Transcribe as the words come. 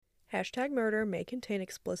Hashtag murder may contain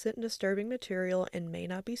explicit and disturbing material and may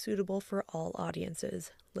not be suitable for all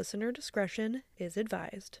audiences. Listener discretion is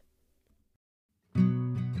advised.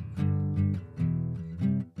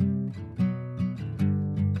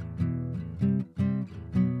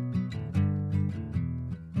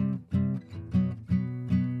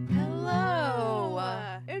 Hello,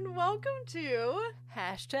 And welcome to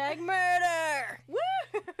hashtag murder.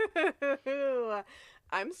 Woo!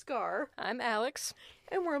 I'm Scar. I'm Alex.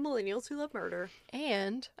 And we're millennials who love murder.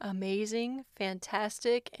 And amazing,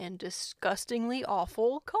 fantastic, and disgustingly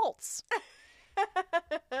awful cults.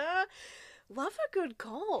 Love a good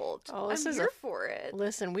cult. Oh, this I'm is here for it.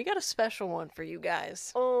 Listen, we got a special one for you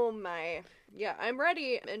guys. Oh my. Yeah, I'm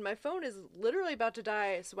ready, and my phone is literally about to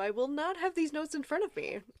die, so I will not have these notes in front of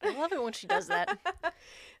me. I love it when she does that.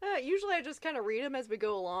 Usually I just kind of read them as we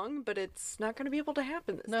go along, but it's not going to be able to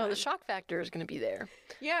happen this time. No, the shock factor is going to be there.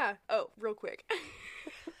 Yeah. Oh, real quick.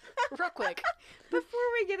 Real quick. Before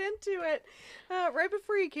we get into it, right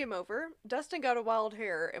before you came over, Dustin got a wild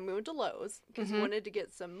hair and we went to Lowe's because he wanted to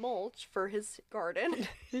get some mulch for his garden.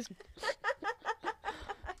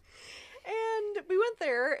 And we went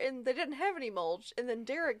there and they didn't have any mulch. And then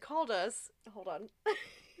Derek called us. Hold on.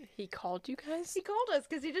 He called you guys? He called us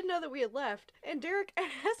because he didn't know that we had left. And Derek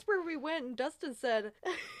asked where we went and Dustin said...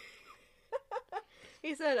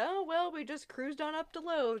 He said, oh, well, we just cruised on up to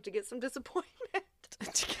Lowe's to get some disappointment.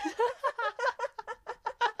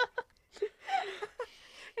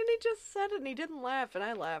 And he just said it and he didn't laugh and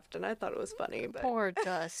I laughed and I thought it was funny. But Poor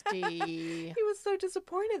Dusty. he was so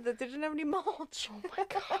disappointed that they didn't have any mulch. Oh my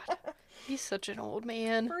god. He's such an old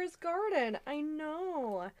man. For his garden. I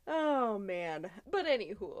know. Oh, man. But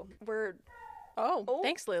anywho, we're... Oh,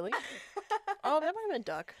 thanks, Lily. Oh, that might have been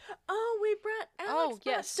Duck. Oh, we brought Alex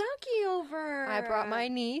yes. brought Ducky over. I brought my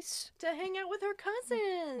niece. To hang out with her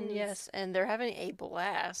cousins. Yes, and they're having a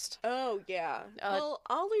blast. Oh, yeah. Well,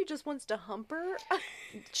 Ollie just wants to hump her.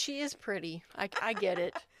 She is pretty. I get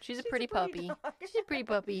it. She's a pretty puppy. She's a pretty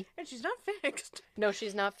puppy. And she's not fixed. No,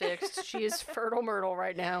 she's not fixed. She is fertile myrtle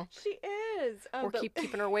right now. She is. We're keeping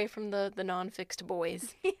her away from the non-fixed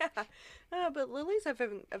boys. Yeah. But Lily's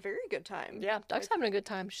having a very good time. Yeah, Duck's having a good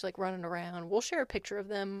time. She's like running around. We'll share a picture of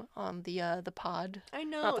them on the pod. I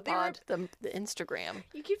know. Not the pod, the Instagram.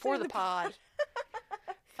 You keep for saying the pod.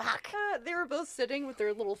 Fuck. They were both sitting with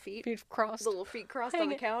their little feet crossed. Little feet crossed on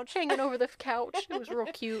the couch. Hanging over the couch. It was real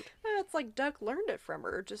cute. It's like Duck learned it from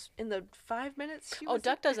her just in the 5 minutes she was...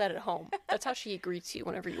 Duck does that at home. That's how she greets you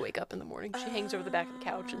whenever you wake up in the morning. She hangs over the back of the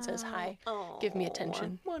couch and says, hi, give me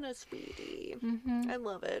attention. What a sweetie. I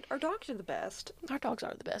love it. Our dogs are the best. Our dogs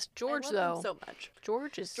are the best. George, I love though. him so much.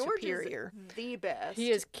 George is superior. Is the best.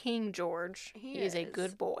 He is King George. He is a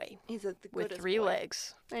good boy. He's the with goodest 3 boy.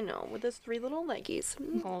 legs. I know, with his 3 little leggies.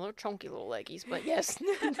 Oh, they're chunky little leggies, but yes.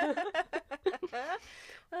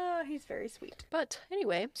 He's very sweet. But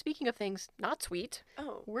anyway, speaking of things not sweet,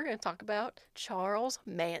 we're going to talk about Charles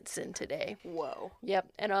Manson today. Whoa. Yep,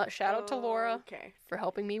 and shout out to Laura for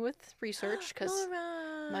helping me with research, because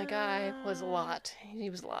my guy was a lot. He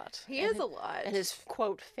was a lot. He is a lot. And his,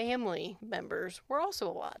 quote, family members were also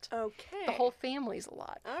a lot. Okay. The whole family's a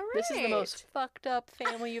lot. All right. This is the most fucked up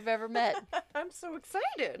family you've ever met. I'm so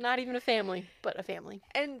excited. Not even a family, but a family.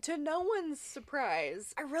 And to no one's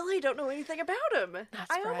surprise, I really don't know anything about him. Not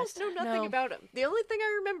surprised. I almost know nothing about him. The only thing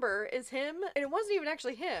I remember is him, and it wasn't even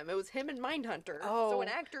actually him. It was him and Mindhunter. Oh, so an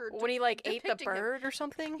actor when he ate the bird or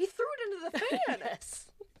something? He threw it into the fan.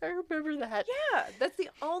 Yes. I remember that. Yeah, that's the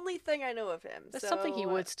only thing I know of him. That's something he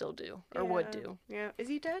would still do, or would do. Yeah. Is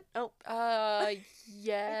he dead? Oh.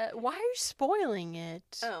 Yeah. Why are you spoiling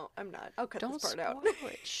it? Oh, I'm not. I'll cut this part out.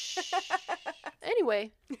 It. Shh.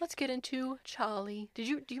 Anyway, let's get into Charlie. Do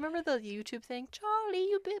you remember the YouTube thing? Charlie,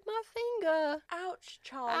 you bit my finger. Ouch,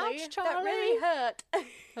 Charlie. Ouch, Charlie. That really hurt.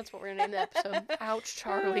 That's what we're gonna name the episode. Ouch,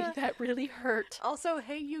 Charlie. That really hurt. Also,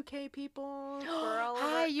 hey UK people. For all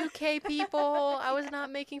Hi UK people. I was not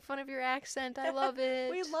making fun of your accent. I love it.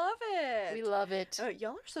 We love it. We love it.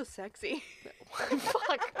 Y'all are so sexy.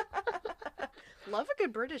 Fuck. Love a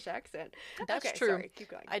good British accent. That's okay, true. Sorry, keep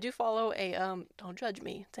going. I do follow a don't judge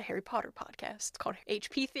me. It's a Harry Potter podcast. It's called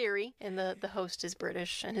HP Theory, and the host is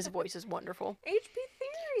British, and his voice is wonderful. HP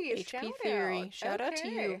Theory. HP Theory. Shout out to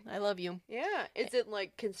you. I love you. Yeah. Is it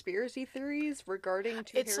like conspiracy theories regarding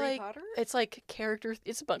to Harry Potter? It's like character.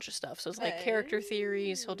 It's a bunch of stuff. So it's like character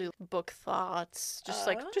theories. He'll do book thoughts,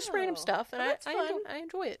 just random stuff, and I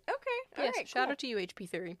enjoy it. Okay. Yes. All right, Shout cool. out to you, HP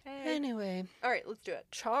Theory. Hey. Anyway. All right, let's do it.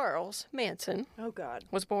 Charles Manson. Oh God.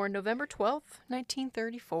 Was born November 12th,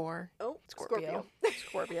 1934. Oh, Scorpio.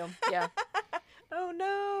 Yeah. Oh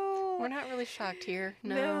no. We're not really shocked here.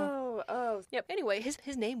 No. Oh. Yep. Anyway,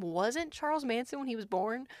 his name wasn't Charles Manson when he was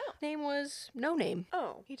born. Oh. Name was no name.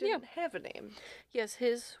 Oh, he didn't have a name. Yes,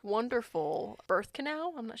 his wonderful birth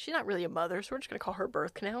canal. She's not really a mother, so we're just gonna call her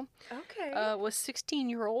birth canal. Okay. Was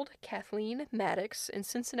 16-year-old Kathleen Maddox in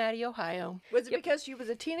Cincinnati, Ohio. Was it because she was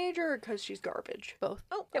a teenager or because she's garbage? Both.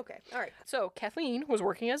 Oh, okay. All right. So Kathleen was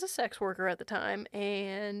working as a sex worker at the time,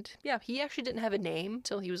 and yeah, he actually didn't have a name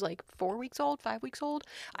till he was like 4 weeks old, 5 weeks old.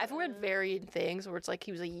 I've read varied things where it's like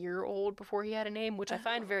he was a year old before he had a name, which I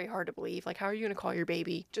find very hard to believe. Like, how are you gonna call your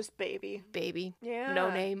baby? Just baby. Baby. Yeah. No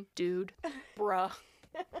name, dude. Bruh.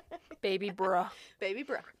 Baby bruh. Baby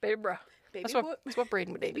bruh. Baby bruh. Baby That's what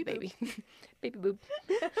Braden would name it, baby. Baby boob.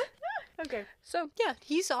 Okay. So, yeah,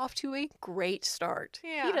 he's off to a great start.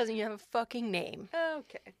 Yeah. He doesn't even have a fucking name.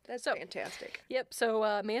 Okay. That's fantastic. Yep,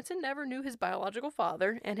 so Manson never knew his biological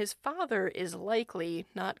father, and his father is likely,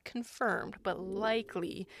 not confirmed, but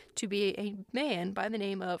likely to be a man by the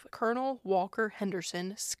name of Colonel Walker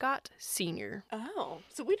Henderson Scott Sr. Oh,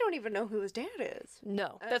 so we don't even know who his dad is.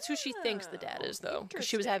 No, that's who she thinks the dad is, though, because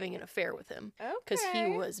she was having an affair with him. Because he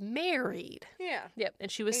was married. Yeah. Yep,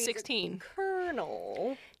 and she was 16.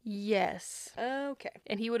 Colonel. Yes. Okay.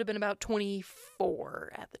 And he would have been about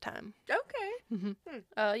 24 at the time. Okay.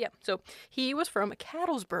 Yeah, so he was from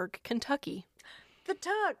Cattlesburg, Kentucky. The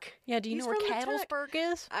Tuck. Yeah, do you know where Cattlesburg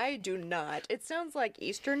is? I do not. It sounds like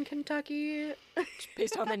Eastern Kentucky.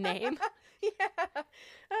 Based on the name? Yeah.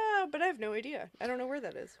 But I have no idea. I don't know where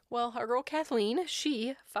that is. Well, our girl Kathleen,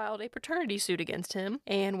 she filed a paternity suit against him.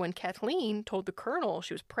 And when Kathleen told the colonel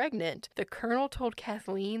she was pregnant, the colonel told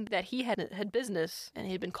Kathleen that he had business and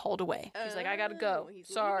he had been called away. He's like, I gotta go. He's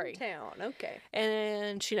Sorry. leaving town. Okay.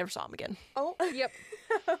 And she never saw him again. Oh. Yep.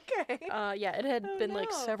 Okay. Yeah, it had been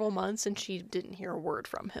like several months and she didn't hear a word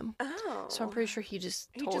from him. Oh. So I'm pretty sure he just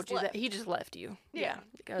told you that he just left you. Yeah.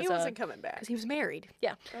 Because he wasn't coming back. because he was married.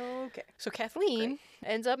 Yeah. Okay. So Kathleen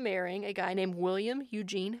ends up marrying a guy named William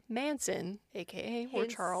Eugene Manson, aka or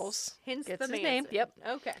Charles. Hence gets the his Manson. name. Yep.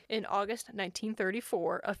 Okay. In August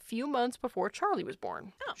 1934, a few months before Charlie was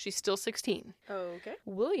born. Oh. She's still 16. Okay.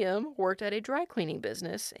 William worked at a dry cleaning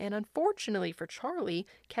business, and unfortunately for Charlie,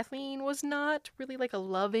 Kathleen was not really like a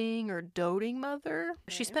loving or doting mother.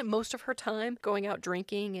 She spent most of her time going out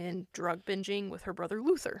drinking and drug binging with her brother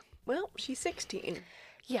Luther. Well, she's 16.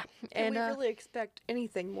 Yeah, Can we really expect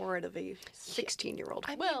anything more out of a 16-year-old?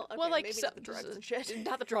 I mean, well, okay, like maybe not the drugs and shit.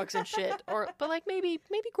 Not the drugs and shit, but like maybe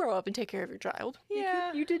grow up and take care of your child.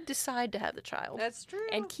 Yeah. You did decide to have the child. That's true.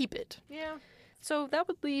 And keep it. Yeah. So that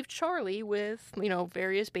would leave Charlie with,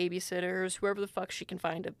 various babysitters, whoever the fuck she can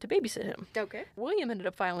find to babysit him. Okay. William ended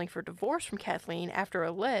up filing for divorce from Kathleen after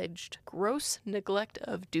alleged gross neglect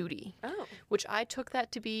of duty. Oh. Which I took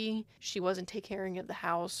that to be she wasn't taking care of the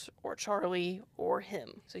house or Charlie or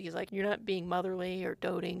him. So he's like, you're not being motherly or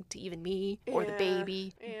doting to even me or the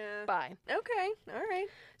baby. Yeah. Bye. Okay. All right.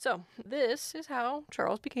 So this is how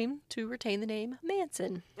Charles became to retain the name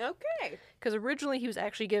Manson. Okay. Because originally he was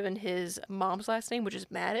actually given his mom's last name, which is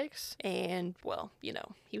Maddox. And, well, he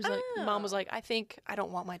was like, Mom was like, I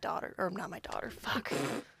don't want my daughter, or not my daughter, fuck.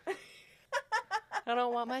 I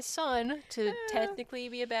don't want my son to technically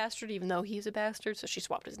be a bastard, even though he's a bastard, so she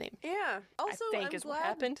swapped his name. Yeah. Also, I think is what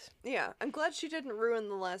happened. Yeah. I'm glad she didn't ruin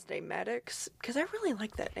the last name Maddox, because I really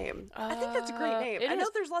like that name. I think that's a great name. I know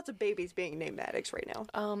there's lots of babies being named Maddox right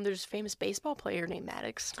now. There's a famous baseball player named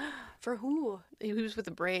Maddox. For who? He was with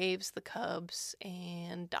the Braves, the Cubs,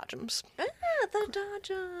 and Dodgems. Ah, the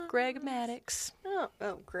Dodgers. Greg Maddox.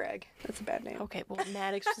 Oh, Greg. That's a bad name. Okay, well,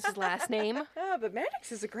 Maddox was his last name. But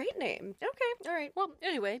Maddox is a great name. Okay, all right. Well,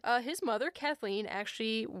 anyway, his mother, Kathleen,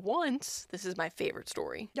 actually once, this is my favorite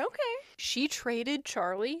story. Okay. She traded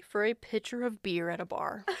Charlie for a pitcher of beer at a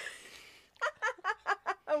bar.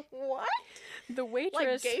 What? The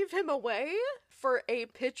waitress... Like, gave him away for a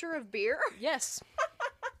pitcher of beer? Yes.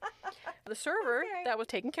 The server that was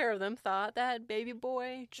taking care of them thought that baby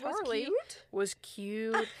boy Charlie was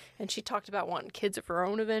cute, and she talked about wanting kids of her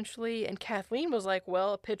own eventually, and Kathleen was like,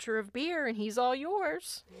 well, a pitcher of beer and he's all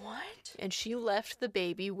yours. What? And she left the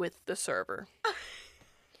baby with the server.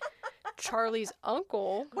 Charlie's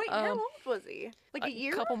uncle... Wait, how old was he? Like a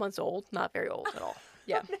year? A couple months old. Not very old at all.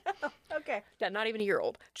 Yeah. No. Okay. Yeah, not even a year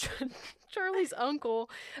old. Charlie's uncle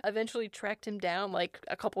eventually tracked him down like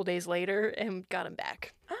a couple days later and got him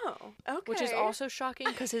back. Oh, okay. Which is also shocking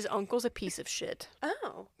because his uncle's a piece of shit.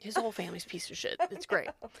 Oh. His whole family's a piece of shit. It's great.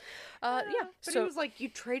 Yeah. But so, he was like, you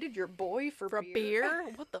traded your boy for a beer?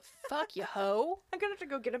 What the fuck, you hoe? I'm gonna have to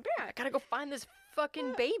go get him back. I gotta go find this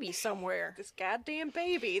fucking baby somewhere. This goddamn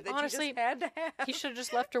baby that Honestly, you just had to have. He should have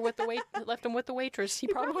just left him with the waitress. He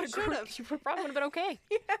probably would have been okay.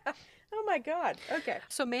 Yeah. Oh my god. Okay.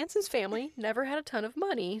 So Manson's family never had a ton of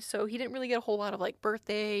money, so he didn't really get a whole lot of like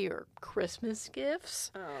birthday or Christmas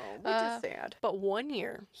gifts. Oh, which is sad. But one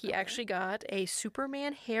year, he actually got a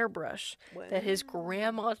Superman hairbrush that his Wow.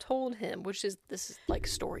 grandma told him, this is like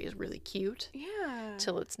story is really cute Yeah.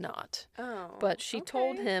 till it's not. Oh. But she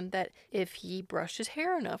told okay. him that if he brushed his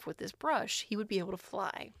hair enough with this brush, he would be able to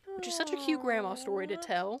fly, which is such a cute grandma story to Aw,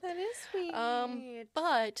 tell. That is sweet.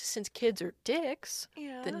 But since kids are dicks,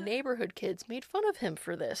 yeah. the neighborhood kids made fun of him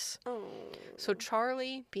for this. Oh. So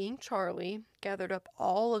Charlie, being Charlie, gathered up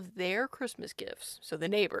all of their Christmas gifts, so the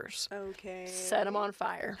neighbors, Okay. set them on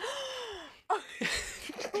fire.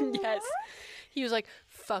 Yes. He was like,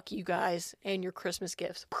 fuck you guys and your Christmas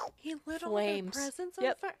gifts. He lit Flames. all their presents on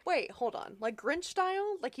Yep. fire. Wait, hold on. Like Grinch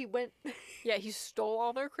style? Like he went Yeah, he stole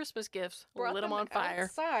all their Christmas gifts, brought lit them on fire.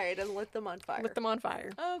 outside and lit them on fire. Lit them on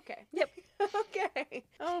fire. Okay. Yep. Okay.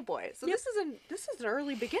 Oh boy. So this is an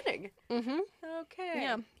early beginning. Mm-hmm. Okay.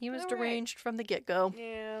 Yeah, he was All right. deranged from the get-go.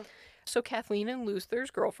 Yeah. So Kathleen and Luther's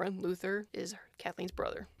girlfriend, Luther is Kathleen's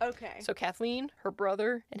brother. Okay. So Kathleen, her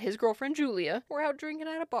brother, and his girlfriend Julia were out drinking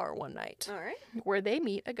at a bar one night, All right. where they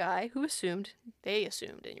meet a guy who they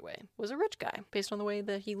assumed anyway, was a rich guy, based on the way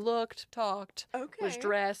that he looked, talked, Okay. was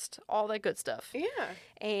dressed, all that good stuff. Yeah.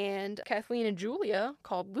 And Kathleen and Julia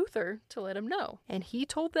called Luther to let him know. And he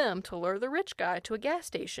told them to lure the rich guy to a gas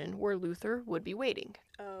station where Luther would be waiting.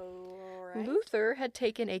 Oh, all right. Luther had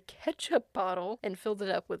taken a ketchup bottle and filled it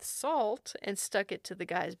up with salt and stuck it to the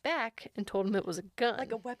guy's back and told him it was a gun.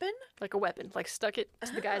 Like a weapon? Like a weapon. Like stuck it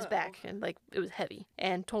to the guy's Oh. back and like it was heavy.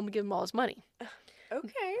 And told him to give him all his money.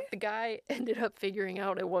 Okay. The guy ended up figuring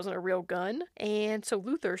out it wasn't a real gun. And so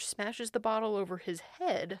Luther smashes the bottle over his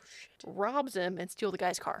head, robs him, and steals the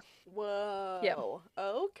guy's car. Whoa.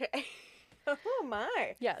 Okay. Oh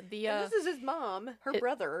my. Yeah, And this is his mom, her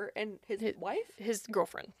brother, and his wife? his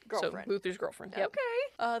girlfriend. Girlfriend. So Luther's girlfriend. Yep.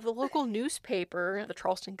 Okay. The local newspaper, the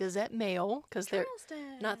Charleston Gazette Mail, because they're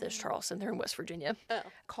Charleston. not this Charleston, they're in West Virginia. Oh.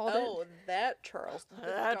 Called Oh, that Charleston. The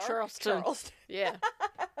That dark Charleston. Charleston. it. Yeah.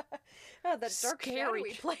 Oh, that dark Scary.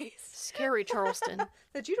 shadowy place Scary Charleston.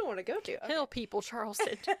 that you don't want to go to. Okay. Hill people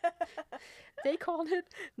Charleston. They called it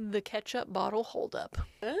the ketchup bottle holdup,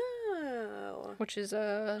 Oh. which is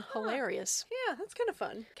hilarious. Yeah, that's kind of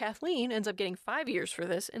fun. Kathleen ends up getting 5 years for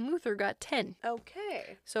this, and Luther got 10.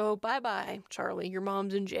 Okay. So bye-bye, Charlie. Your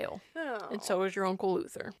mom's in jail. Oh. And so is your Uncle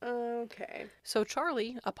Luther. Okay. So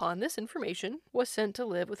Charlie, upon this information, was sent to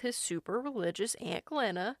live with his super religious Aunt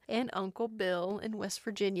Glenna and Uncle Bill in West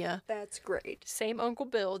Virginia. That's great. Same Uncle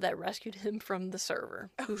Bill that rescued him from the server,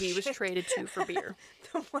 who he was shit. traded to for beer.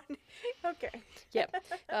 The one. Okay. Yep.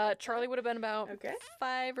 Charlie would have been about Okay.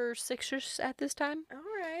 5 or 6ish at this time. All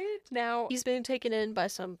right. Now, he's been taken in by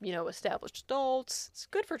some, established adults. It's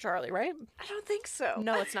good for Charlie, right? I don't think so.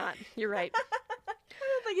 No, it's not. You're right. I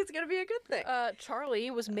don't think it's going to be a good thing. Charlie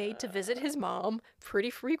was made to visit his mom pretty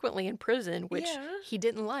frequently in prison, which Yeah. he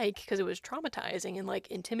didn't like because it was traumatizing and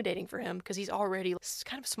intimidating for him because he's already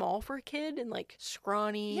kind of small for a kid and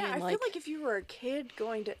scrawny. Yeah, and I feel like if you were a kid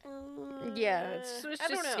going to... Yeah, it's I don't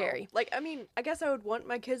just know. scary. I mean, I guess I would want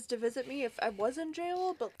my kids to visit me if I was in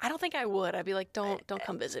jail, but... I don't think I would. I'd be like, don't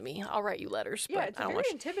come visit me. I'll write you letters, Yeah, but it's I a don't very want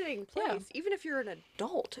you. intimidating place, Yeah. even if you're an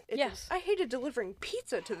adult. Yes. I hated delivering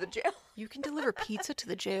pizza to the jail. You can deliver pizza to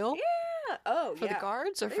the jail Yeah. Oh, for yeah. the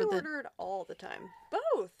guards or They for the ordered all the time.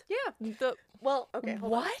 Both. Yeah. the Well, okay,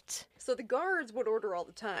 hold on. what? So the guards would order all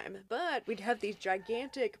the time, but we'd have these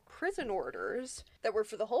gigantic prison orders that were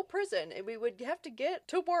for the whole prison, and we would have to get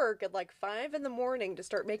to work at 5 in the morning to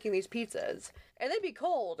start making these pizzas. And they'd be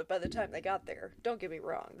cold by the time they got there. Don't get me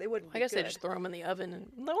wrong. They wouldn't I be guess they good. just throw them in the oven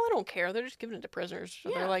and no, I don't care. They're just giving it to prisoners. So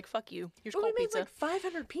Yeah. they're like, fuck you. Here's But we cold made pizza.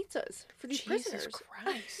 500 pizzas for these Jesus prisoners.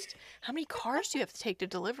 Christ. How many cars do you have to take to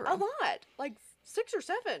deliver A 'em? lot. 6 or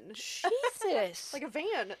 7. Jesus. Like a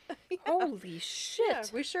van. Yeah. Holy shit. Yeah,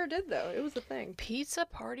 we sure did, though. It was a thing. Pizza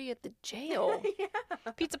party at the jail.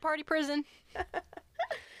 Yeah. Pizza party prison.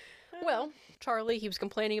 Well, Charlie, he was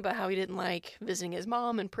complaining about how he didn't like visiting his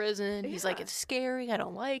mom in prison. He's like, Yeah. it's scary. I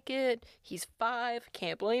don't like it. He's 5.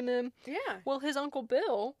 Can't blame him. Yeah. Well, his Uncle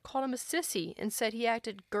Bill called him a sissy and said he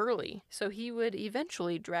acted girly. So he would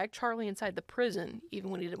eventually drag Charlie inside the prison, even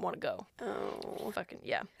when he didn't want to go. Oh, Fucking,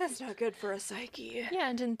 yeah. that's not good for a psyche. Yeah,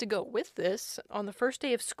 and then to go with this, on the first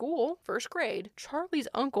day of school, first grade, Charlie's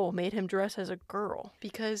uncle made him dress as a girl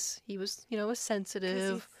because he was, a Because he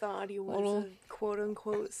sensitive. thought he was little- a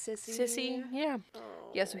quote-unquote sissy. Sissy, yeah. Oh.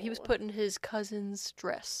 Yeah, so he was put in his cousin's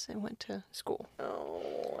dress and went to school.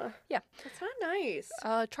 Oh. Yeah. That's not nice.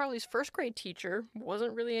 Charlie's first grade teacher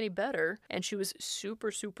wasn't really any better, and she was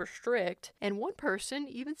super, super strict. And one person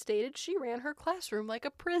even stated she ran her classroom like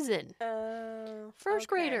a prison. First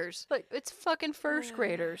graders. Like, it's fucking first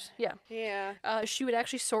graders. Yeah. Yeah. She would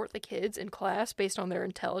actually sort the kids in class based on their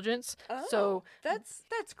intelligence. Oh, so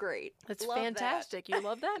that's great. that's Love fantastic. You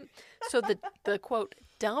love that? So the quote,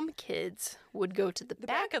 dumb kids would go to the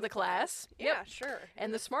back of the class. Yeah, sure.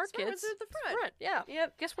 And the smart kids ones at the front. Yeah.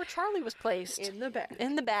 Yep. Guess where Charlie was placed? In the back.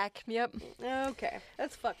 In the back. Yep. Okay.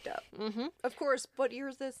 That's fucked up. Mm-hmm. Of course, what year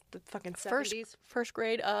is this? The fucking 70s? First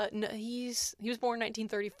grade. No, he was born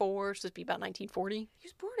 1934, so this would be about 1940. He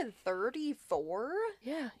was born in 34?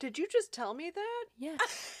 Yeah. Did you just tell me that?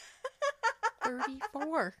 Yes.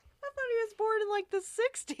 34. I thought he was born in like the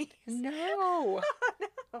 60s. No.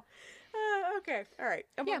 No. Okay. All right.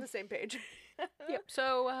 I'm on the same page. Yep.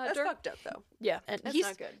 So That's fucked up, though. yeah, and That's he's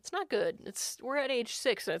not good. It's not good. We're at age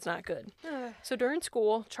 6, and it's not good. So during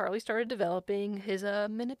school, Charlie started developing his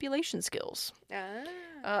manipulation skills.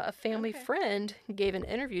 A family friend gave an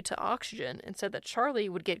interview to Oxygen and said that Charlie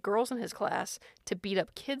would get girls in his class to beat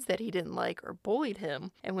up kids that he didn't like or bullied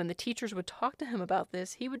him. And when the teachers would talk to him about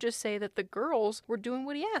this, he would just say that the girls were doing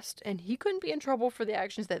what he asked, and he couldn't be in trouble for the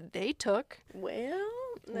actions that they took. Well,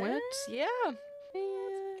 What? Yeah.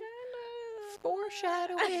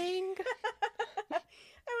 Foreshadowing.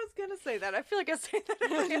 I was gonna say that. I feel like I say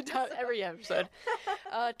that every episode.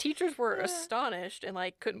 Teachers were astonished and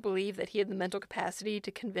couldn't believe that he had the mental capacity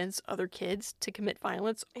to convince other kids to commit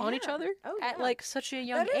violence on each other at such a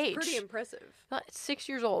young age. Pretty impressive. 6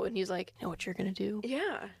 years old, and he's like, "You know what you're gonna do?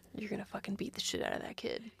 Yeah. You're gonna fucking beat the shit out of that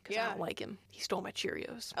kid because I don't like him. He stole my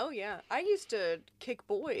Cheerios." Oh yeah, I used to kick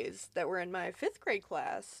boys that were in my 5th grade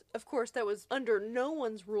class. Of course, that was under no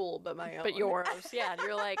one's rule but my own. But yours, yeah. And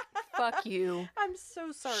you're like, "Fuck you." I'm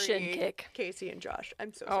so sorry, Shin kick. Casey and Josh.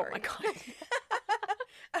 I'm so sorry. Oh my god.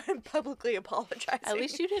 I'm publicly apologizing. At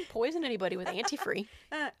least you didn't poison anybody with antifree.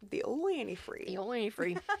 The only antifree. The only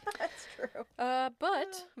antifree. That's true.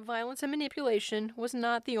 But violence and manipulation was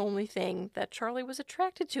not the only thing that Charlie was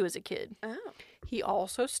attracted to as a kid. Oh. He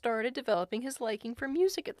also started developing his liking for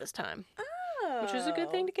music at this time. Which is a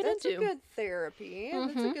good thing to get That's into. That's a good therapy.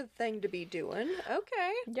 That's a good thing to be doing.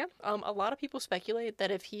 Okay. Yeah. A lot of people speculate that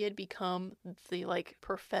if he had become the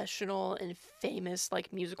professional and famous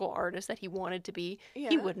musical artist that he wanted to be,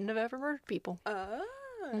 he wouldn't have ever murdered people. Oh.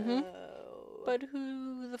 But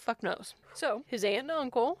who the fuck knows? So, his aunt and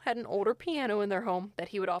uncle had an older piano in their home that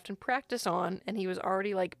he would often practice on, and he was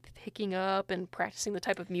already picking up and practicing the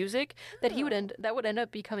type of music that would end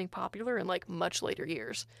up becoming popular in much later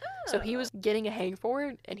years. So he was getting a hang for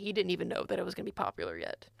it, and he didn't even know that it was going to be popular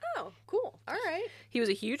yet. Oh, cool. All right. He was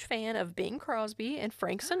a huge fan of Bing Crosby and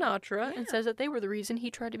Frank Sinatra, and says that they were the reason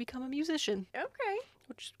he tried to become a musician. Okay.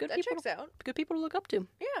 Which is good That people. checks out. Good people to look up to.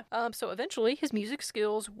 Yeah. So eventually, his music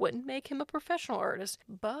skills wouldn't make him a professional artist,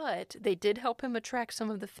 but they did help him attract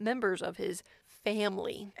some of the members of his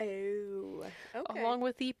family. Oh. Okay. Along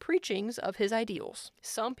with the preachings of his ideals.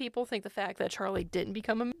 Some people think the fact that Charlie didn't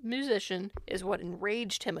become a musician is what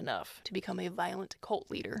enraged him enough to become a violent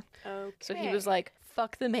cult leader. Okay. So he was like,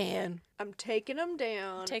 fuck the man. I'm taking him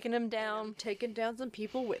down. Taking him down. I'm taking down some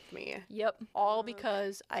people with me. Yep. All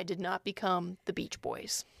because I did not become the Beach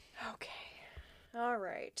Boys. Okay. All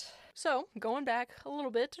right. So, going back a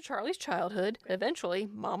little bit to Charlie's childhood, eventually,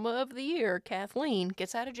 Mama of the Year, Kathleen,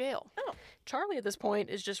 gets out of jail. Oh. Charlie, at this point,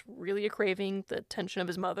 is just really craving the attention of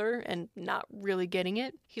his mother and not really getting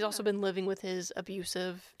it. He's also been living with his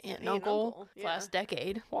abusive aunt and uncle for the last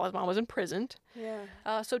decade while his mom was imprisoned.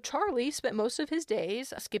 Yeah. So Charlie spent most of his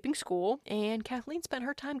days skipping school, and Kathleen spent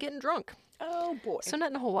her time getting drunk. Oh, boy. So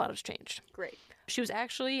not a whole lot has changed. Great. She was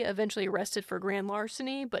actually eventually arrested for grand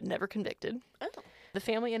larceny, but never convicted. Oh. The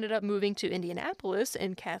family ended up moving to Indianapolis,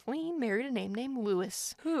 and Kathleen married a man named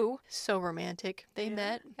Lewis, who, so romantic, they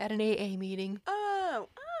met at an AA meeting. Oh,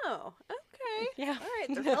 okay. Yeah. All right,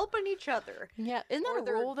 they're helping each other. Yeah, isn't that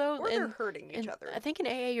a rule, though? Or they're hurting each other. I think in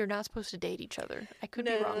AA, you're not supposed to date each other. I could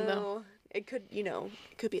be wrong, though. It could,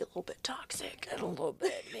 it could be a little bit toxic. A little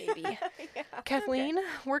bit, maybe. Kathleen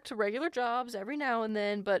worked regular jobs every now and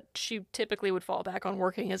then, but she typically would fall back on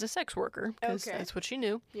working as a sex worker, because that's what she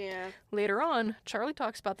knew. Yeah. Later on, Charlie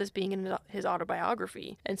talks about this being in his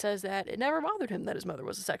autobiography, and says that it never bothered him that his mother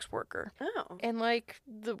was a sex worker. Oh. And,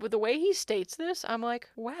 the way he states this, I'm like,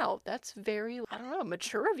 wow, that's very, I don't know,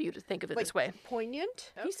 mature of you to think of it this way.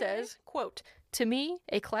 Poignant? He says, quote, "To me,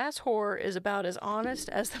 a class whore is about as honest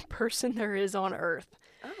as the person there is on earth.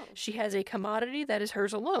 Oh. She has a commodity that is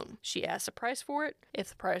hers alone. She asks a price for it. If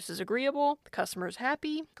the price is agreeable, the customer is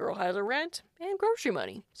happy, girl has a rent, and grocery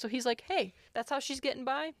money. So he's like, hey, that's how she's getting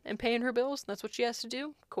by and paying her bills. That's what she has to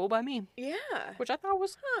do. Cool by me. Yeah. Which I thought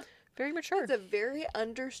was very mature. That's a very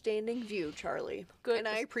understanding view, Charlie. Good. And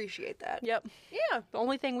I appreciate that. Yep. Yeah. The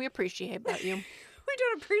only thing we appreciate about you. We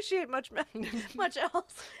don't appreciate much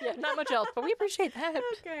else. Yeah, not much else, but we appreciate that.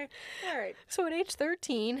 Okay. All right. So at age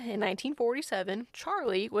 13, in 1947,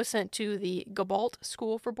 Charlie was sent to the Gabalt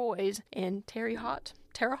School for Boys in Terre Haute,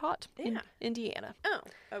 in Indiana. Oh,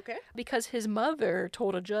 okay. Because his mother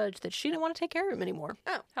told a judge that she didn't want to take care of him anymore.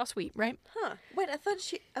 Oh. How sweet, right? Huh. Wait, I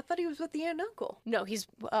thought he was with the aunt and uncle. No, he's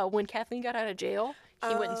when Kathleen got out of jail,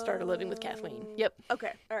 he went and started living with Kathleen. Yep.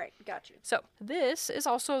 Okay. All right. Got you. So this is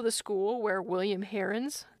also the school where William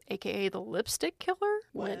Herons, aka the lipstick killer,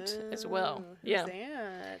 went as well. Who's Yeah.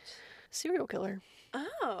 that? Serial killer.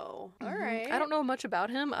 Oh, all right. I don't know much about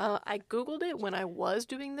him. I Googled it when I was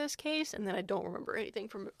doing this case, and then I don't remember anything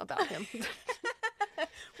about him.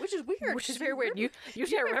 Which is weird. Which is very weird.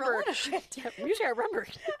 Usually I remember. A lot of shit. Usually I remember.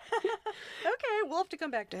 Okay, we'll have to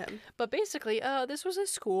come back to him. But basically, this was a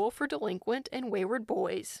school for delinquent and wayward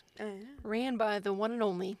boys, ran by the one and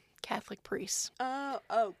only Catholic priests.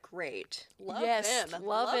 Oh, great. Love Yes, them.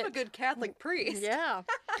 love it. a good Catholic priest. Yeah.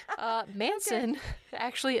 Manson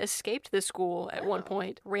actually escaped the school at one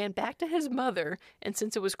point, ran back to his mother, and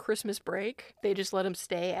since it was Christmas break, they just let him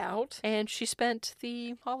stay out, and she spent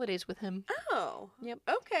the holidays with him. Oh. Yep.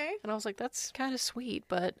 Okay. And I was like, that's kind of sweet,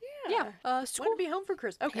 but Yeah. school. Want to be home for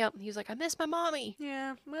Christmas. Okay. Yep. He's like, I miss my mommy.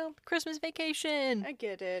 Yeah, well, Christmas vacation. I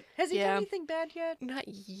get it. Has he done anything bad yet?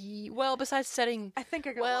 Well, besides setting. I think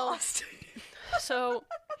I got lost. So,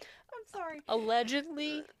 I'm sorry.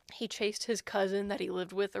 allegedly, he chased his cousin that he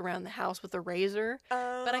lived with around the house with a razor.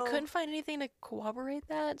 But I couldn't find anything to corroborate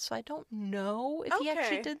that, so I don't know if he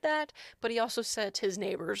actually did that. But he also set his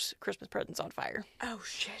neighbor's Christmas presents on fire. Oh,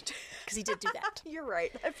 shit. Because he did do that. You're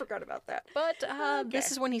right. I forgot about that. But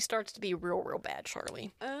this is when he starts to be real bad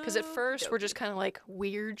Charlie. Because at first, we're just kind of like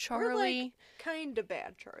weird Charlie. Kind of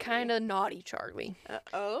bad Charlie. Kind of naughty Charlie.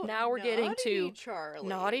 Now we're naughty getting to Charlie.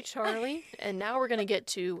 Naughty Charlie. And now we're going to get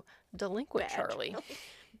to delinquent Charlie.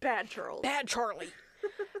 Bad Charlie. Bad Charlie.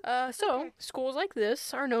 So, schools like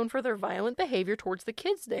this are known for their violent behavior towards the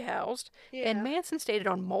kids they housed, and Manson stated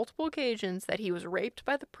on multiple occasions that he was raped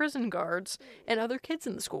by the prison guards and other kids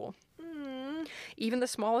in the school. Even the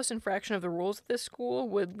smallest infraction of the rules at this school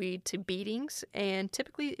would lead to beatings, and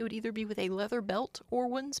typically it would either be with a leather belt or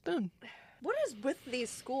wooden spoon. What is with these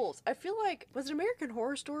schools? I feel like, was it American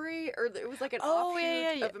Horror Story? Or it was like an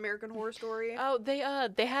offshoot of American Horror Story? Oh, they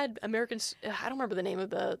had American, I don't remember the name of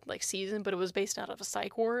the season, but it was based out of a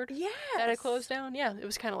psych ward. Yes. That had closed down. Yeah, it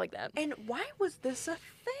was kind of like that. And why was this a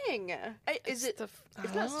thing? It's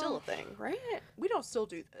not still a thing, right? We don't still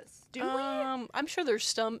do this, do we? I'm sure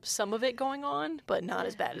there's some of it going on, but not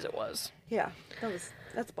as bad as it was. Yeah,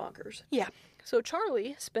 that's bonkers. Yeah. So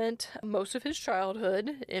Charlie spent most of his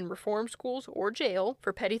childhood in reform schools or jail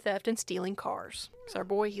for petty theft and stealing cars. Because our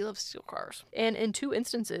boy, he loves to steal cars. And in 2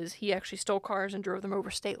 instances, he actually stole cars and drove them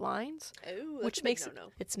over state lines. Oh, which makes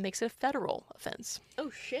it a federal offense.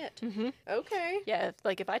 Oh, shit. Mm-hmm. Okay. Yeah,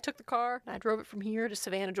 if I took the car and I drove it from here to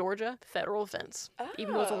Savannah, Georgia, federal offense. Oh.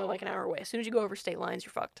 Even though it's only like an hour away. As soon as you go over state lines,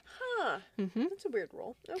 you're fucked. Huh. Mm-hmm. That's a weird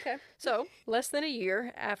rule. Okay. So, less than a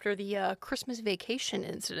year after the Christmas vacation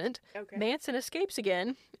incident, Manson escapes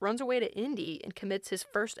again, runs away to Indy, and commits his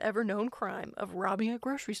first ever known crime of robbing a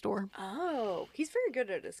grocery store. Oh, he's very good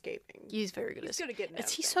at escaping. He's very good. He's good at getting out.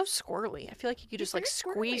 He's so squirrely. I feel like he could just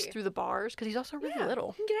squeeze through the bars because he's also really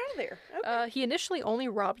little. He can get out of there. Okay. He initially only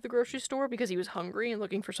robbed the grocery store because he was hungry and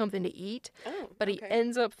looking for something to eat. Oh, but he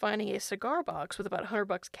ends up finding a cigar box with about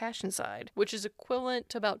 $100 cash inside, which is equivalent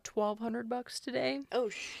to about $1,200 today. Oh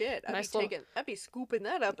shit! I'd be scooping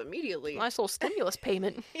that up immediately. Nice little stimulus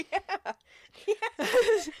payment. Yeah.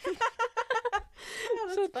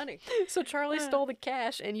 Oh, that's funny. So Charlie stole the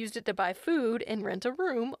cash and used it to buy food and rent a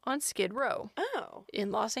room on Skid Row. Oh.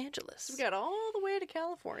 In Los Angeles. We got all the way to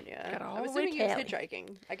California. I'm assuming he was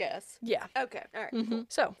hitchhiking, I guess. Yeah. Okay. All right. Mm-hmm. Cool.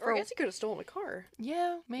 So, or I guess he could have stolen a car.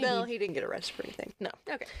 Yeah, maybe. No, he didn't get arrested for anything. No.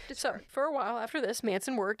 Okay. So, for a while after this,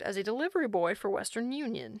 Manson worked as a delivery boy for Western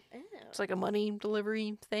Union. Oh. It's like a money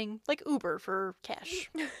delivery thing, like Uber for cash.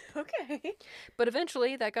 Okay. But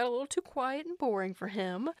eventually, that got a little too quiet and boring for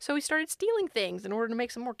him, so he started stealing things in order to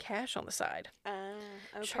make some more cash on the side.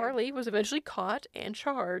 Okay. Charlie was eventually caught and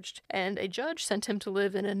charged, and a judge sent him to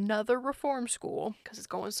live in another reform school, because it's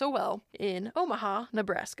going so well, in Omaha,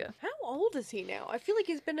 Nebraska. How old is he now? I feel like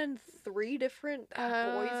he's been in 3 different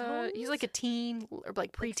boys' homes. He's like a teen, or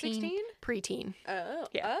like preteen. 16? Preteen. Oh.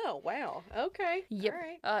 Yeah. Oh, wow. Okay. Yep. All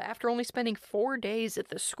right. After only spending 4 days at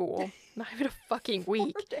this school, not even a fucking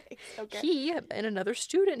week, 4 days. Okay. he and another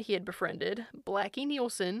student he had befriended, Blackie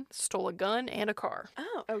Nielsen, stole a gun and a car.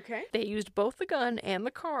 Oh, okay. They used both the gun and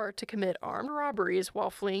the car to commit armed robberies while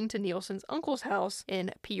fleeing to Nielsen's uncle's house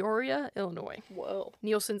in Peoria, Illinois. Whoa.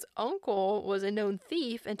 Nielsen's uncle was a known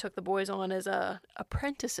thief and took the boys on as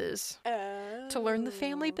apprentices to learn the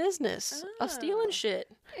family business of stealing shit.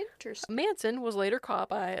 Interesting. Manson was later caught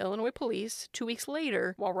by Illinois police 2 weeks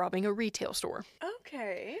later while robbing a retail store.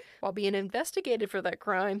 Okay. While being investigated for that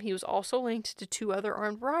crime, he was also linked to 2 other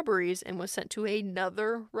armed robberies and was sent to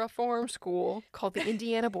another reform school called the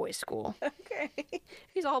Indiana Boys School. Okay.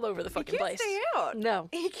 He's all over the fucking He can't place. stay out. No.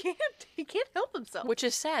 He can't help himself. Which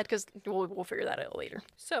is sad because we'll figure that out later.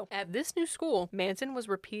 So, at this new school, Manson was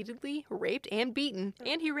repeatedly raped and beaten,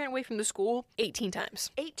 and he ran away from the school 18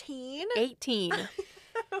 times. 18? 18.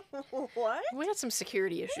 What? We had some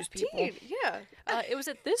security issues, 18, people. yeah. It was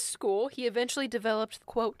at this school he eventually developed,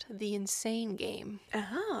 quote, the insane game,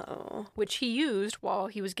 Oh. which he used while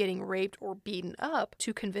he was getting raped or beaten up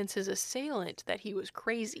to convince his assailant that he was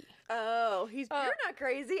crazy. Oh, you're not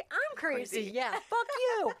crazy. I'm crazy. Yeah, fuck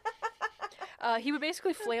you. He would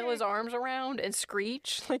basically flail his arms around and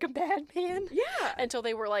screech like a bad man. Yeah. Until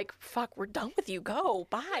they were like, fuck, we're done with you. Go.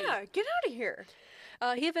 Bye. Yeah, get out of here.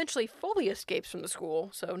 He eventually fully escapes from the school.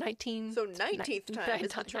 So 19th. So 19th time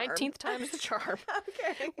is the charm. 19th time is the charm.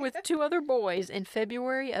 Okay. With 2 other boys in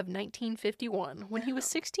February of 1951 when he was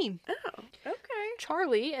 16. Oh, okay.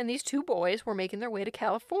 Charlie and these 2 boys were making their way to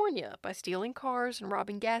California by stealing cars and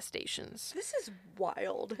robbing gas stations. This is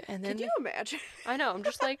wild. And then Can you imagine? I know, I'm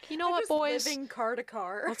just like, you know I'm what, just boys? living car to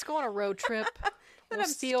car. Let's go on a road trip. That We'll I'm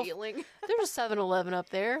steal. stealing. There's a 7-Eleven up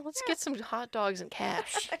there. Let's get some hot dogs and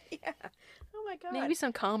cash. Yeah. Oh my god. Maybe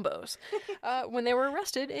some combos. When they were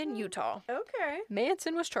arrested in Utah. Okay.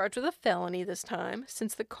 Manson was charged with a felony this time,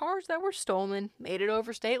 since the cars that were stolen made it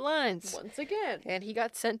over state lines. Once again. And he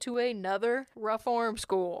got sent to another reform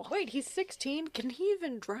school. Wait, he's 16? Can he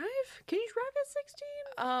even drive? Can you drive at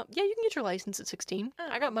 16? Yeah, you can get your license at 16.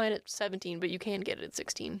 I got mine at 17, but you can get it at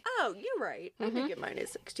 16. Oh, you're right. I think it mine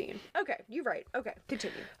is 16. Okay, you're right. Okay,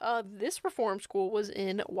 continue. This reform school was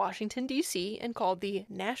in Washington, D.C. and called the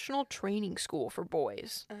National Training School for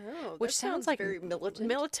Boys. Oh, Which that sounds like very militant.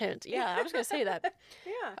 Militant. Yeah, I was going to say that.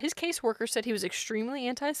 Yeah. His caseworker said he was extremely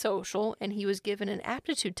antisocial and he was given an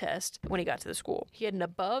aptitude test when he got to the school. He had an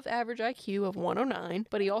above average IQ of 109,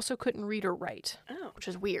 but he also couldn't read or write. Oh. Which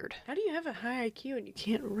is weird. How do you have a high IQ and you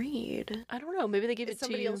can't read? I don't know. Maybe they give Is it to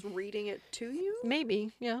somebody you. else reading it to you?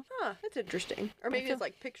 Maybe, yeah. Huh, that's interesting. Or maybe it's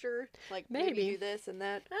like picture, like Maybe. maybe do this and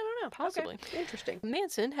that. I don't know. Possibly. Okay. Interesting.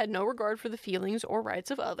 Manson had no regard for the feelings or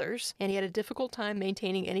rights of others, and he had a difficult time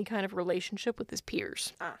maintaining any kind of relationship with his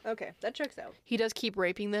peers. Ah, okay. That checks out. He does keep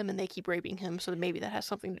raping them, and they keep raping him, so maybe that has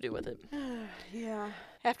something to do with it. Yeah.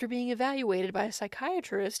 After being evaluated by a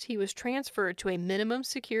psychiatrist, he was transferred to a minimum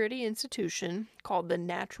security institution called the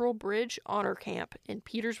Natural Bridge Honor Camp in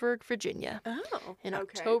Petersburg, Virginia. Oh. In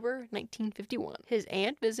okay. October 1951. His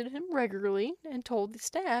aunt visited him regularly and told the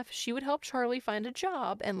staff she would help Charlie find a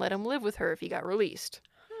job and let him live with her if he got released.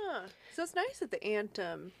 Huh. So it's nice that the aunt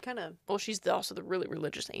kind of. Well, she's also the really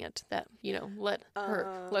religious aunt that, let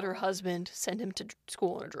her husband send him to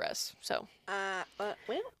school in a dress. So,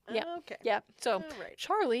 yeah. Okay. Yeah. So, Right.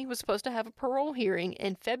 Charlie was supposed to have a parole hearing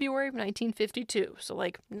in February of 1952. So,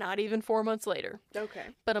 not even 4 months later. Okay.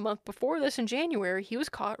 But a month before this, in January, he was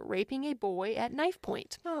caught raping a boy at knife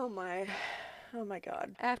point. Oh my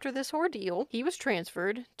god. After this ordeal, he was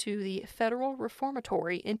transferred to the Federal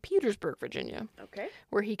Reformatory in Petersburg, Virginia, Okay.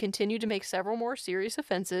 where he continued to make several more serious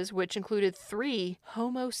offenses, which included 3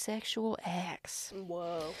 homosexual acts.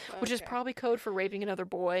 Whoa. Which is Okay. probably code for raping another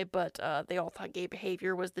boy, but they all thought gay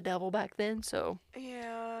behavior was the devil back then, so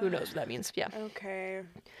Yeah. who knows what that means. Yeah. Okay.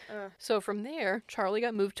 So from there, Charlie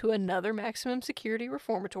got moved to another maximum security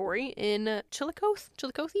reformatory in Chillicothe?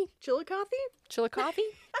 Chillicothe? Chillicothe?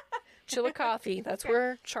 Chillicothe. That's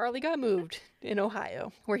where Charlie got moved in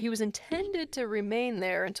Ohio, where he was intended to remain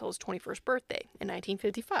there until his 21st birthday in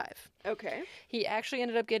 1955. Okay. He actually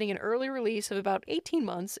ended up getting an early release of about 18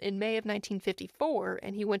 months in May of 1954,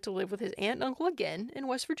 and he went to live with his aunt and uncle again in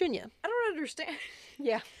West Virginia. I don't understand.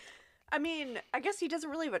 Yeah. I mean, I guess he doesn't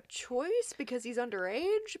really have a choice because he's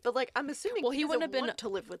underage, but I'm assuming Well, he wouldn't have doesn't been- want to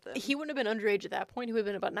live with them. He wouldn't have been underage at that point. He would have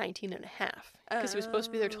been about 19 and a half, because he was supposed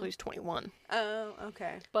to be there till he was 21. Oh,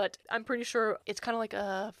 okay. But I'm pretty sure it's kind of like,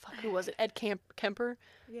 who was it? Ed Kemper?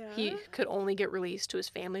 Yeah. He could only get released to his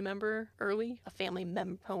family member early, a family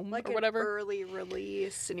home like or whatever. An early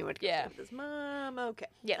release, and he went to go stay with his mom. Okay.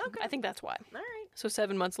 Yeah, Okay. I think that's why. All right. So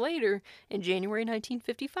 7 months later, in January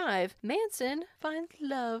 1955, Manson finds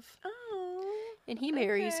love. Oh. And he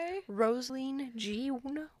marries Rosaline Jean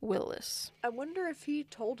Willis. I wonder if he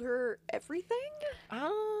told her everything?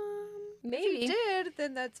 Maybe. If he did,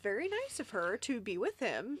 then that's very nice of her to be with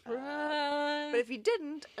him. But if he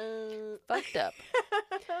didn't, fucked up.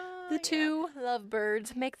 The two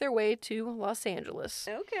lovebirds make their way to Los Angeles.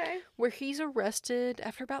 Okay. Where he's arrested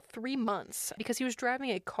after about 3 months because he was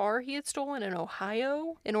driving a car he had stolen in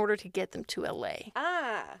Ohio in order to get them to LA.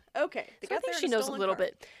 Ah, okay. So I think she knows a little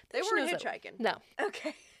bit. They weren't hitchhiking. No.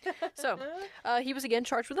 Okay. So, he was again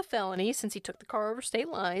charged with a felony since he took the car over state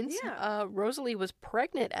lines. Yeah. Rosalie was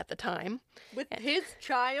pregnant at the time. With his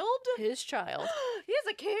child? His child. He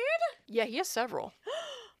has a kid? Yeah, he has several.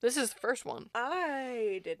 This is the first one.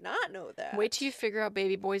 I did not know that. Wait till you figure out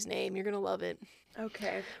baby boy's name. You're going to love it.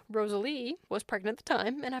 Okay. Rosalie was pregnant at the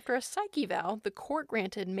time, and after a psych eval, the court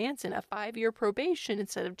granted Manson a 5-year probation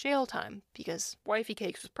instead of jail time because Wifey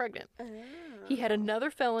Cakes was pregnant. He had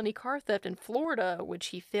another felony car theft in Florida, which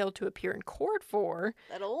he failed to appear in court for.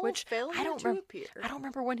 That old failure to appear. I don't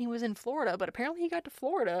remember when he was in Florida, but apparently he got to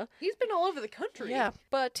Florida. He's been all over the country. Yeah,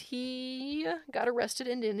 but he got arrested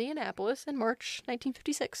in Indianapolis in March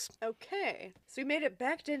 1956. Okay, so he made it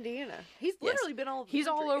back to Indiana. He's literally been all over the He's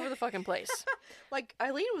country. all over the fucking place. Like,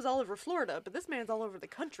 Eileen was all over Florida, but this man's all over the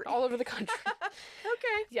country. All over the country.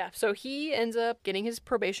 Okay. Yeah, so he ends up getting his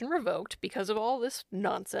probation revoked because of all this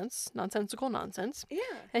nonsensical nonsense. Yeah.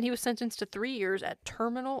 And he was sentenced to 3 years at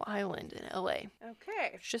Terminal Island in LA.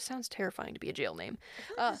 Okay. Which just sounds terrifying to be a jail name.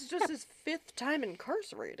 This is just his 5th time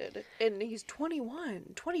incarcerated, and he's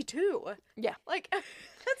 21, 22. Yeah. Like,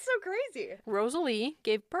 that's so crazy. Rosalie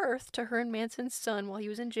gave birth to her and Manson's son while he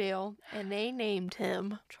was in jail, and they named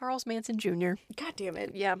him Charles Manson Jr. God damn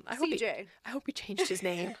it. Yeah, I CJ. hope he changed his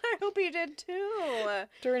name. I hope he did too.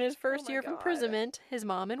 During his first year of God. imprisonment, his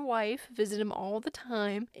mom and wife visited him all the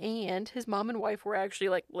time, and his mom and wife were actually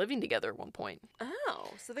like living together at one point. Oh,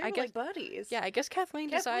 so they were like buddies. Yeah, I guess Kathleen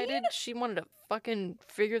decided she wanted to fucking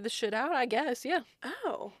figure this shit out, I guess, yeah.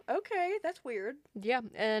 Oh, okay, that's weird. Yeah,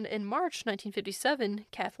 and in March 1957,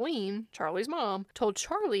 Kathleen, Charlie's mom, told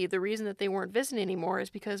Charlie the reason that they weren't visiting anymore is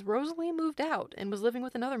because Rosalie moved out and was living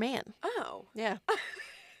with another man. Oh. Yeah.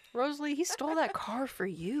 Rosalie, he stole that car for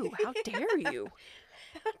you. How dare you?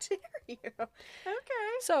 How dare you? Okay.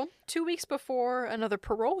 So, 2 weeks before another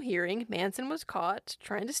parole hearing, Manson was caught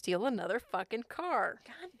trying to steal another fucking car.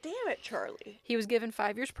 God damn it, Charlie. He was given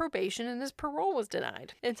 5 years probation and his parole was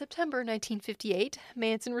denied. In September 1958,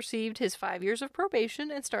 Manson received his 5 years of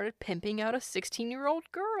probation and started pimping out a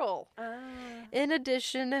 16-year-old girl. In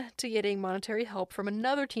addition to getting monetary help from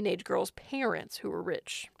another teenage girl's parents who were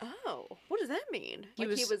rich. Oh, what does that mean? He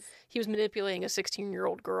was manipulating a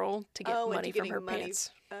 16-year-old girl to get money from her parents.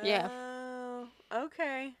 Yeah. Oh,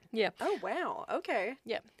 okay. Yeah. Oh, wow. Okay.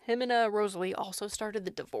 Yeah. Him and Rosalie also started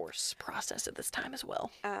the divorce process at this time as well.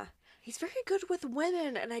 He's very good with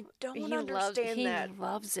women, and I don't understand that. He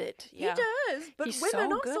loves it. Yeah. He does, but He's women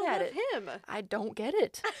so also good at love it. him. I don't get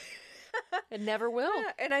it. It never will.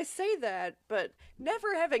 Yeah, and I say that, but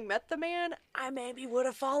never having met the man, I maybe would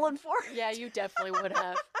have fallen for it. Yeah, you definitely would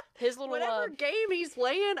have. His little whatever game he's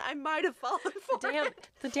laying, I might have fallen for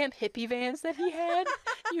the damn hippie vans that he had.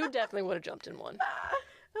 You definitely would have jumped in one.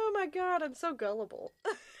 Oh my god, I'm so gullible.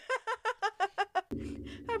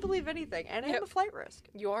 I believe anything, and I'm a flight risk.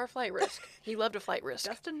 You are a flight risk. He loved a flight risk.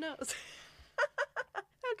 Justin knows.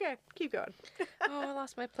 Okay, keep going. Oh, I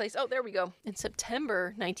lost my place. Oh, there we go. In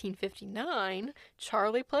September 1959,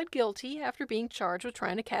 Charlie pled guilty after being charged with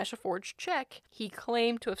trying to cash a forged check he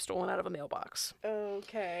claimed to have stolen out of a mailbox.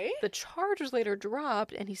 Okay. The charge was later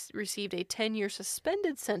dropped, and he received a 10-year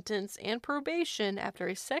suspended sentence and probation after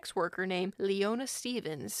a sex worker named Leona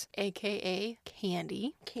Stevens, a.k.a.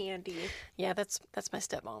 Candy. Candy. Yeah, that's my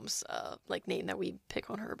stepmom's name that we pick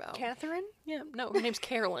on her about. Catherine? Yeah, no, her name's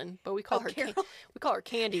Carolyn, but we call her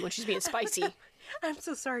Candy when she's being spicy. I'm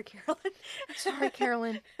so sorry, Carolyn. Sorry,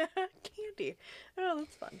 Carolyn. Candy. Oh,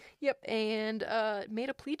 that's fun. Yep, and made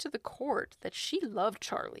a plea to the court that she loved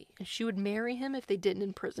Charlie and she would marry him if they didn't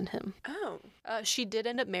imprison him. Oh. She did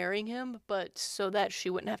end up marrying him, but so that she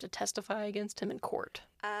wouldn't have to testify against him in court.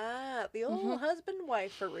 Ah, the old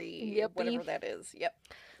husband-wifery. Yep. Whatever that is. Yep.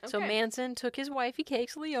 So Okay. Manson took his wifey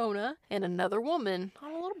Cakes Leona and another woman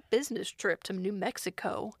on a little business trip to New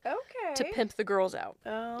Mexico Okay. to pimp the girls out.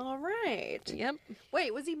 All right. Yep.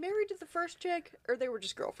 Wait, was he married to the first chick, or they were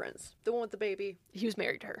just girlfriends? The one with the baby? He was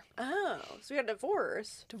married to her. Oh, so we got a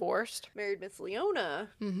divorce. Divorced. Married Miss Leona,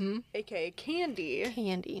 a.k.a. Candy.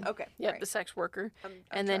 Candy. Okay, Yep, right. the sex worker. I'm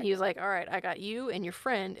And then he was tracking. like, all right, I got you and your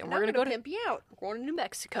friend, and And we're I'm going to go to pimp you out. we're going to New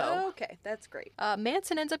Mexico. Okay, that's great.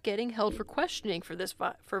 Manson ends up getting held for questioning for this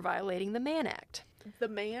for violating the Mann Act. The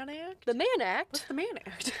Mann Act? The Mann Act What's the Mann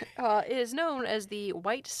Act? is known as the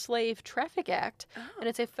White Slave Traffic Act, and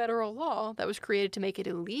it's a federal law that was created to make it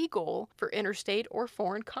illegal for interstate or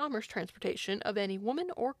foreign commerce transportation of any woman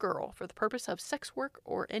or girl for the purpose of sex work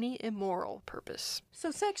or any immoral purpose.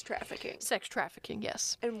 So sex trafficking. Sex trafficking,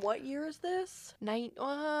 yes. And what year is this? Like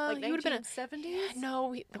Like he would have been 1970s?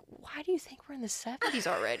 no. Why do you think we're in the 70s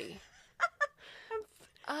already?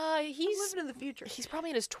 I'm He's living in the future. he's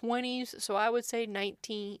probably in his 20s, so I would say mid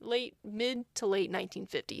to late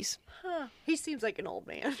 1950s. Huh. He seems like an old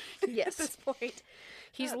man Yes. at this point.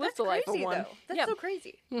 He's Oh, lived that's the life of crazy, one. Though. That's Yeah. so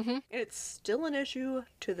crazy. Mm-hmm. And it's still an issue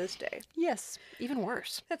to this day. Yes, even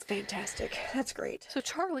worse. That's fantastic. That's great. So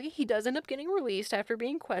Charlie, he does end up getting released after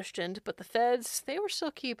being questioned, but the feds, they were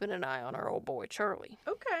still keeping an eye on our old boy Charlie.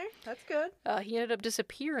 Okay, that's good. He ended up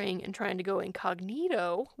disappearing and trying to go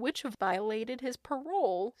incognito, which violated his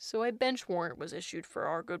parole, so a bench warrant was issued for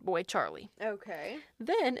our good boy Charlie. Okay.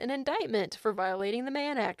 Then an indictment for violating the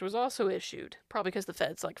Mann Act was also issued, probably because the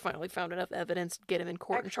feds finally found enough evidence to get him in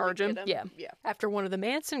court and Actually charge him. get him, Yeah. yeah. After one of the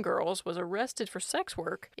Manson girls was arrested for sex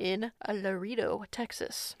work in Laredo,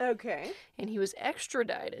 Texas. Okay. And he was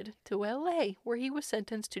extradited to LA, where he was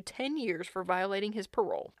sentenced to 10 years for violating his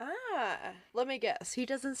parole. Ah, let me guess. He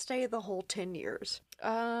doesn't stay the whole 10 years.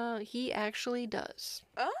 He actually does.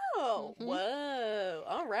 Oh, whoa.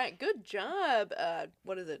 All right. Good job.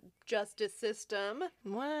 What is it? Justice system.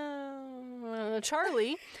 Well,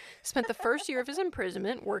 Charlie spent the first year of his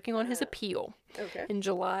imprisonment working on his appeal. Okay. In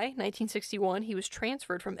July 1961, he was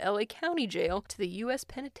transferred from LA County Jail to the U.S.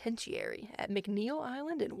 Penitentiary at McNeil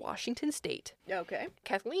Island in Washington State. Okay.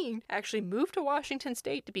 Kathleen actually moved to Washington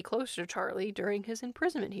State to be closer to Charlie during his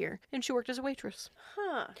imprisonment here, and she worked as a waitress.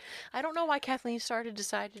 Huh. I don't know why Kathleen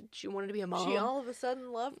decided she wanted to be a mom. She all of a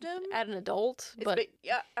sudden loved him? at an adult, It's but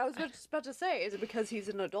yeah, I was just about to say, is it because he's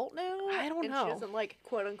an adult now? I don't and know. She doesn't, like,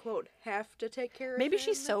 quote unquote, have to take care of maybe him?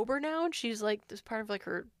 she's sober now and she's like this part of like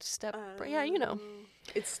her step. Yeah, you know.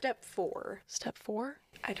 It's step 4. Step 4?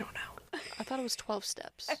 I don't know. I thought it was 12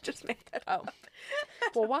 steps. I just made that Oh.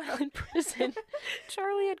 Well, while in prison,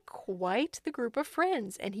 Charlie had quite the group of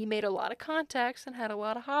friends, and he made a lot of contacts and had a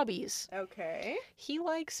lot of hobbies. Okay. He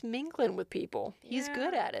likes mingling with people. He's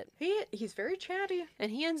good Yeah. at it. He's very chatty.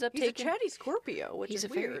 And he ends up He's taking... a chatty Scorpio, which He's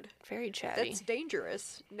is a weird. very chatty. That's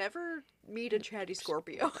dangerous. Never meet a chatty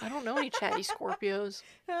Scorpio. I don't know any chatty Scorpios.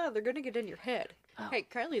 Ah, they're gonna get in your head. Oh. Hey,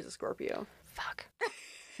 Kylie's a Scorpio. Fuck.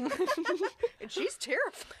 And she's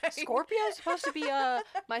terrifying. Scorpio's supposed to be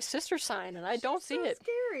my sister's sign, and I don't see so it.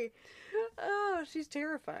 scary. Oh, she's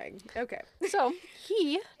terrifying. Okay. So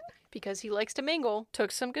he, because he likes to mingle,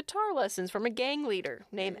 took some guitar lessons from a gang leader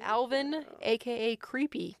named Alvin, aka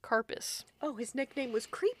Creepy Carpus. Oh, his nickname was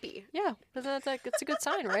Creepy. Yeah, that's a good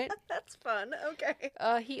sign, right? That's fun. Okay.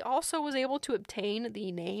 He also was able to obtain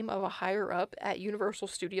the name of a higher up at Universal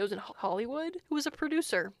Studios in Hollywood, who was a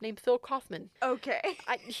producer named Phil Kaufman. Okay.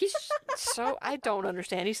 I don't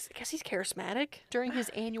understand. I guess he's charismatic. During his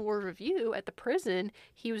annual review at the prison,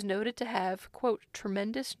 he was noted to have, quote,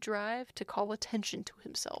 tremendous drive to call attention to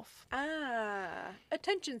himself. Ah,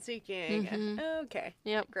 attention seeking. Okay.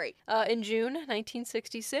 Yep. Great. In June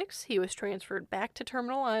 1966, he was transferred back to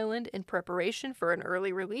Terminal Island in preparation for an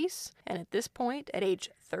early release, and at this point, at age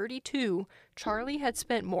 32, Charlie had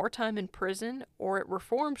spent more time in prison or at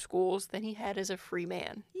reform schools than he had as a free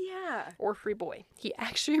man. Yeah. Or free boy. He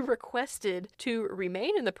actually requested to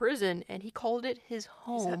remain in the prison, and he called it his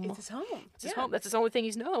home. It's his home. It's his home. That's his only thing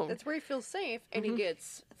he's known. That's where he feels safe, and he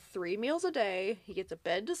gets 3 meals a day. He gets a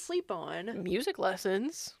bed to sleep on. Music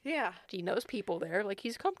lessons. Yeah. He knows people there. Like,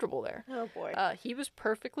 he's comfortable there. Oh boy. He was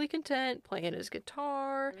perfectly content playing his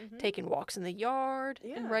guitar, taking walks in the yard,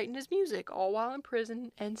 Yeah. and writing his music, all while in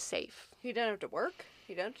prison and safe. He doesn't have to work.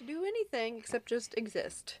 He doesn't have to do anything except just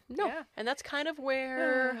exist. No. Yeah. And that's kind of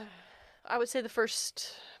where I would say the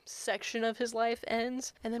first section of his life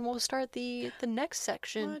ends, and then we'll start the next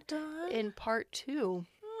section What done? in part 2.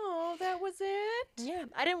 Oh, that was it? Yeah,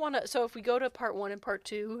 I didn't want to. So if we go to part 1 and part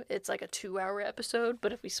 2, it's like a 2-hour episode.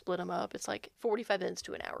 But if we split them up, it's like 45 minutes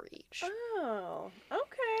to an hour each. Oh,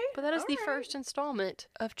 okay. But that is the All right. first installment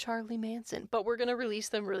of Charlie Manson. But we're going to release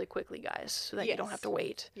them really quickly, guys, so that you don't Yes. have to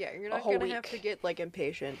wait. Yeah, you're a not whole gonna have week. to get like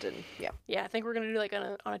impatient and yeah. Yeah, I think we're going to do like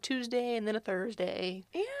on a Tuesday and then a Thursday.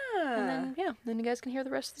 Yeah. And then you guys can hear the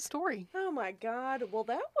rest of the story. Oh my god. Well,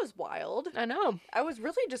 that was wild. I know. I was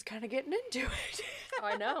really just kind of getting into it.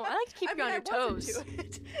 I know. I like to keep I you mean, on your I was toes. into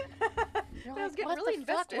it. You're I was like, getting what really the fuck?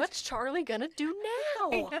 invested. What's Charlie going to do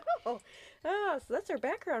I now? know. Oh, so that's our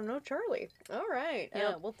background. No Charlie. All right.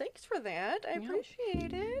 Yep. Well, thanks for that. I Yep.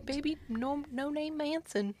 appreciate it. Baby, no name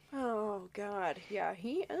Manson. Oh God. Yeah.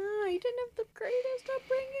 He didn't have the greatest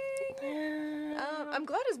upbringing. I'm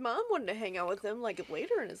glad his mom wanted to hang out with him like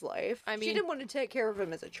later in his life. I she mean- didn't want to take care of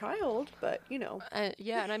him as a child, but you know.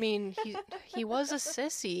 Yeah, and I mean, he was a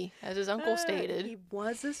sissy, as his uncle stated. He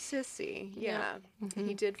was a sissy. Yeah. Mm-hmm.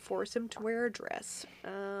 He did force him to wear a dress.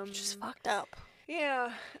 Just fucked up.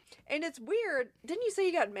 Yeah. And it's weird. Didn't you say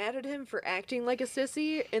you got mad at him for acting like a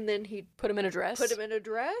sissy and then he Put him in a dress. put him in a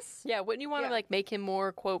dress? Yeah, wouldn't you want to Yeah. like make him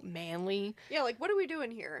more quote manly? Yeah, like what are we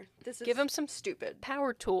doing here? This is Give him some stupid.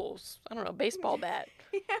 power tools. I don't know, baseball bat.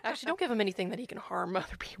 Actually, don't give him anything that he can harm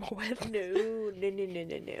other people with. No.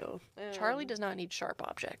 Charlie does not need sharp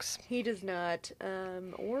objects. He does not,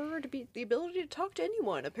 or to be the ability to talk to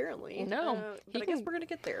anyone. Apparently, No, But he I guess can- we're gonna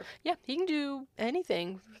get there. Yeah, he can do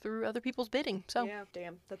anything through other people's bidding. So, Yeah,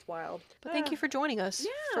 damn, that's wild. but thank you for joining us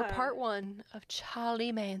for Yeah. part 1 of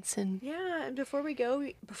Charlie Manson. Yeah, and before we go,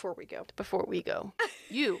 Before we go,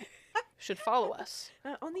 you should follow us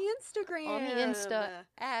on the Instagram, on the Insta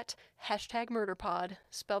at #MurderPod.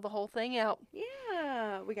 Spell the whole thing out.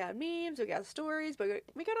 Yeah, we got memes, we got stories, but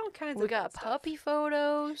we got all kinds We of got fun puppy stuff.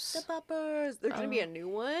 photos. The puppers. There's gonna be a new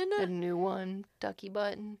one. A new one. Ducky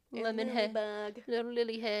button. Lemon head. Bug. Little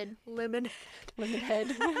lily head. Lemon. Lemon head.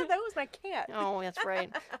 That was my cat. Oh, that's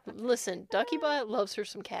right. Listen, Ducky Butt loves her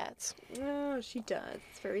some cats. Oh, she does.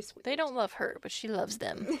 It's very sweet. They don't love her, but she loves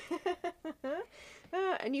them.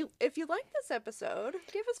 And if you like this episode,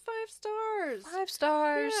 give us 5 stars. 5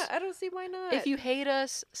 stars. Yeah, I don't see why not. If you hate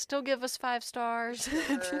us, still give us 5 stars.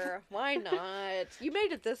 Sure, why not? You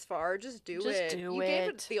made it this far. Just do Just it. do You gave it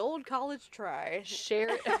it. the old college try. Share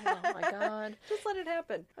it. Oh my god. Just let it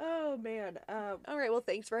happen. Oh man. All right. Well,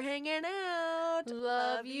 thanks for hanging out.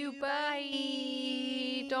 Love you.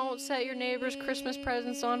 Bye. Don't set your neighbor's Christmas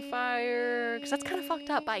presents on fire, because that's kind of fucked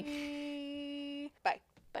up. Bye. Bye.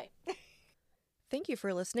 Bye. Thank you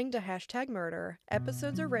for listening to #Murder.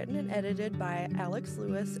 Episodes are written and edited by Alex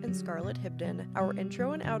Lewis and Scarlett Hibden. Our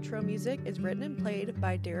intro and outro music is written and played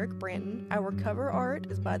by Derek Branton. Our cover art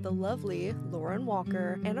is by the lovely Lauren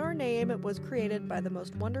Walker. And our name was created by the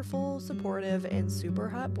most wonderful, supportive, and super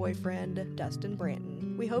hot boyfriend, Dustin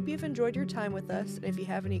Branton. We hope you've enjoyed your time with us, and if you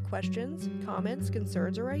have any questions, comments,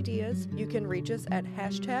 concerns, or ideas, you can reach us at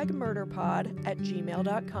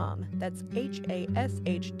 #murderpod@gmail.com. That's HASHTAG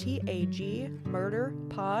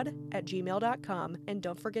murderpod@gmail.com. And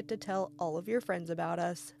don't forget to tell all of your friends about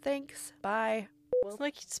us. Thanks. Bye. It's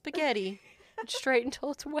like spaghetti. It's straight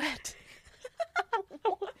until it's wet.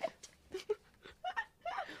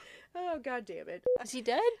 Oh, god damn it. Is he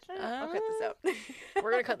dead? I'll cut this out.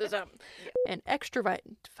 We're gonna cut this out. And extravite.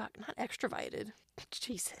 Fuck, not extravated.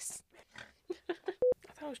 Jesus. I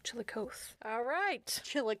thought it was Chillicothe. All right.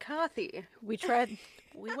 Chillicothe. We tried.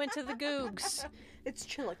 We went to the Googs. It's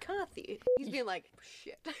Chillicothe. He's being like,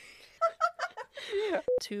 shit.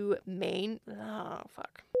 To Maine. Oh,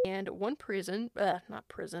 fuck. And one prison. Not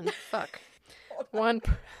prison. Fuck. One.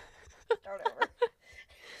 Start over.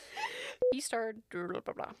 He started. Blah,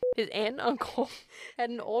 blah, blah. His aunt and uncle had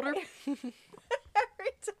an older. Every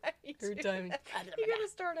time you Every do time. that, you gotta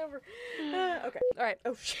start over. Okay. All right.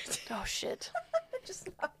 Oh, shit. Oh, shit. I just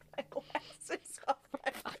knocked my glasses off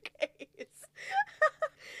my face.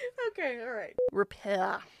 Okay, alright.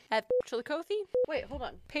 Repair. At Chillicothe, Wait, hold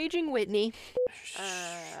on. paging Whitney.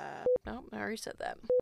 No, I already said that.